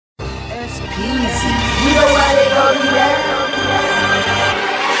peasy. You know why they gon' do that?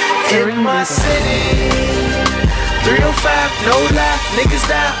 In my city, 305, no lie, niggas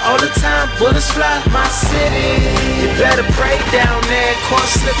die all the time, bullets fly. My city, you better pray down there, corn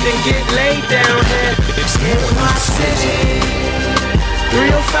slip and get laid down here. In my city,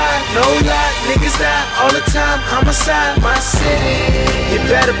 305, no lie, niggas die all the time, homicide. My city, you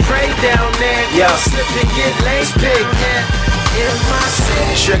better pray down there, corn slip and get laid down here. In my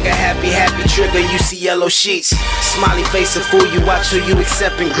city. Trigger happy, happy trigger, you see yellow sheets. Smiley face a fool, you watch who you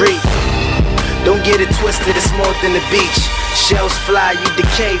accept and greet. Don't get it twisted, it's more than the beach. Shells fly, you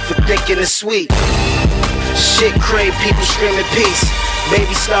decay for thinking it's sweet. Shit crave, people screaming peace.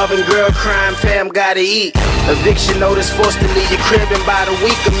 Baby starving, girl crying, fam gotta eat. Eviction notice forced to leave your crib in about a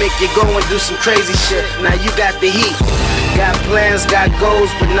week will make you go and do some crazy shit. Now you got the heat. Got plans, got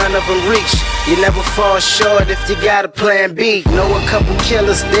goals, but none of them reach. You never fall short if you got a plan B. Know a couple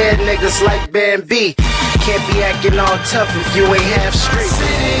killers, dead niggas like Band B. Can't be acting all tough if you ain't half street.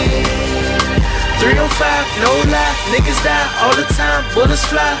 305, no lie, niggas die all the time, bullets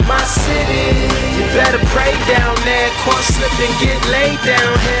fly. My city, you better pray down there, corn slip and get laid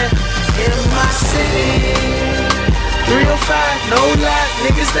down here. In my city, 305, no lie,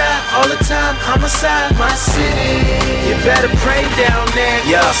 niggas die all the time, homicide. My city, you better pray down there,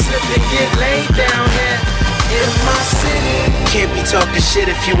 corn slip and get laid down here. In my city, can't be talking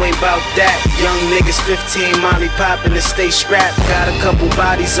shit if you ain't bout that. Young niggas 15, Molly poppin' and stay strapped. Got a couple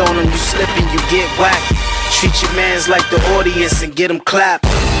bodies on them, you slippin', you get whacked. Treat your mans like the audience and get them clapped.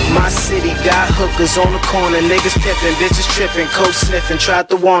 My city got hookers on the corner, niggas pimpin', bitches trippin', coke sniffin', tried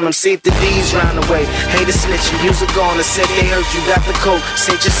to warn them, see if the D's round the way. Hater snitchin', use a goner, said they heard you got the coke,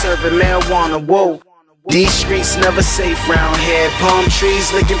 said you're serving marijuana, whoa. These streets never safe round here. Palm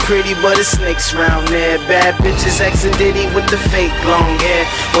trees looking pretty, but it's snakes round there. Bad bitches exin' Diddy with the fake long hair.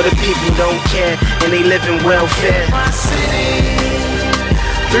 But the people don't care, and they live in welfare. My city,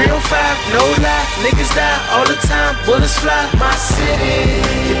 305, no lie, niggas die all the time, bullets fly. My city,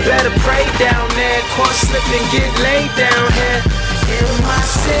 you better pray down there, corn slip and get laid down here. In my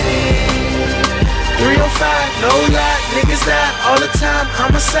city, 305, no lie, niggas die all the time,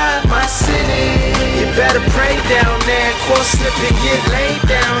 homicide. My city, you better pray down there, corn slip and get laid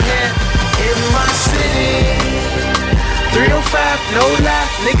down here. In my city, 305, no lie,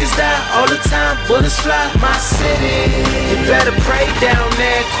 niggas die all the time, bullets fly. My city, you better pray down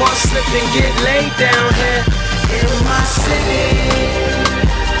there, corn slip and get laid down here. In my city,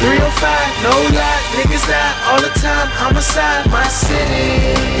 305, no lie, niggas die all the time, homicide. My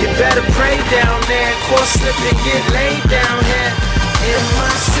city, you better pray down there, corn slip and get laid down here. In my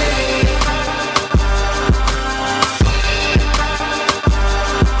city.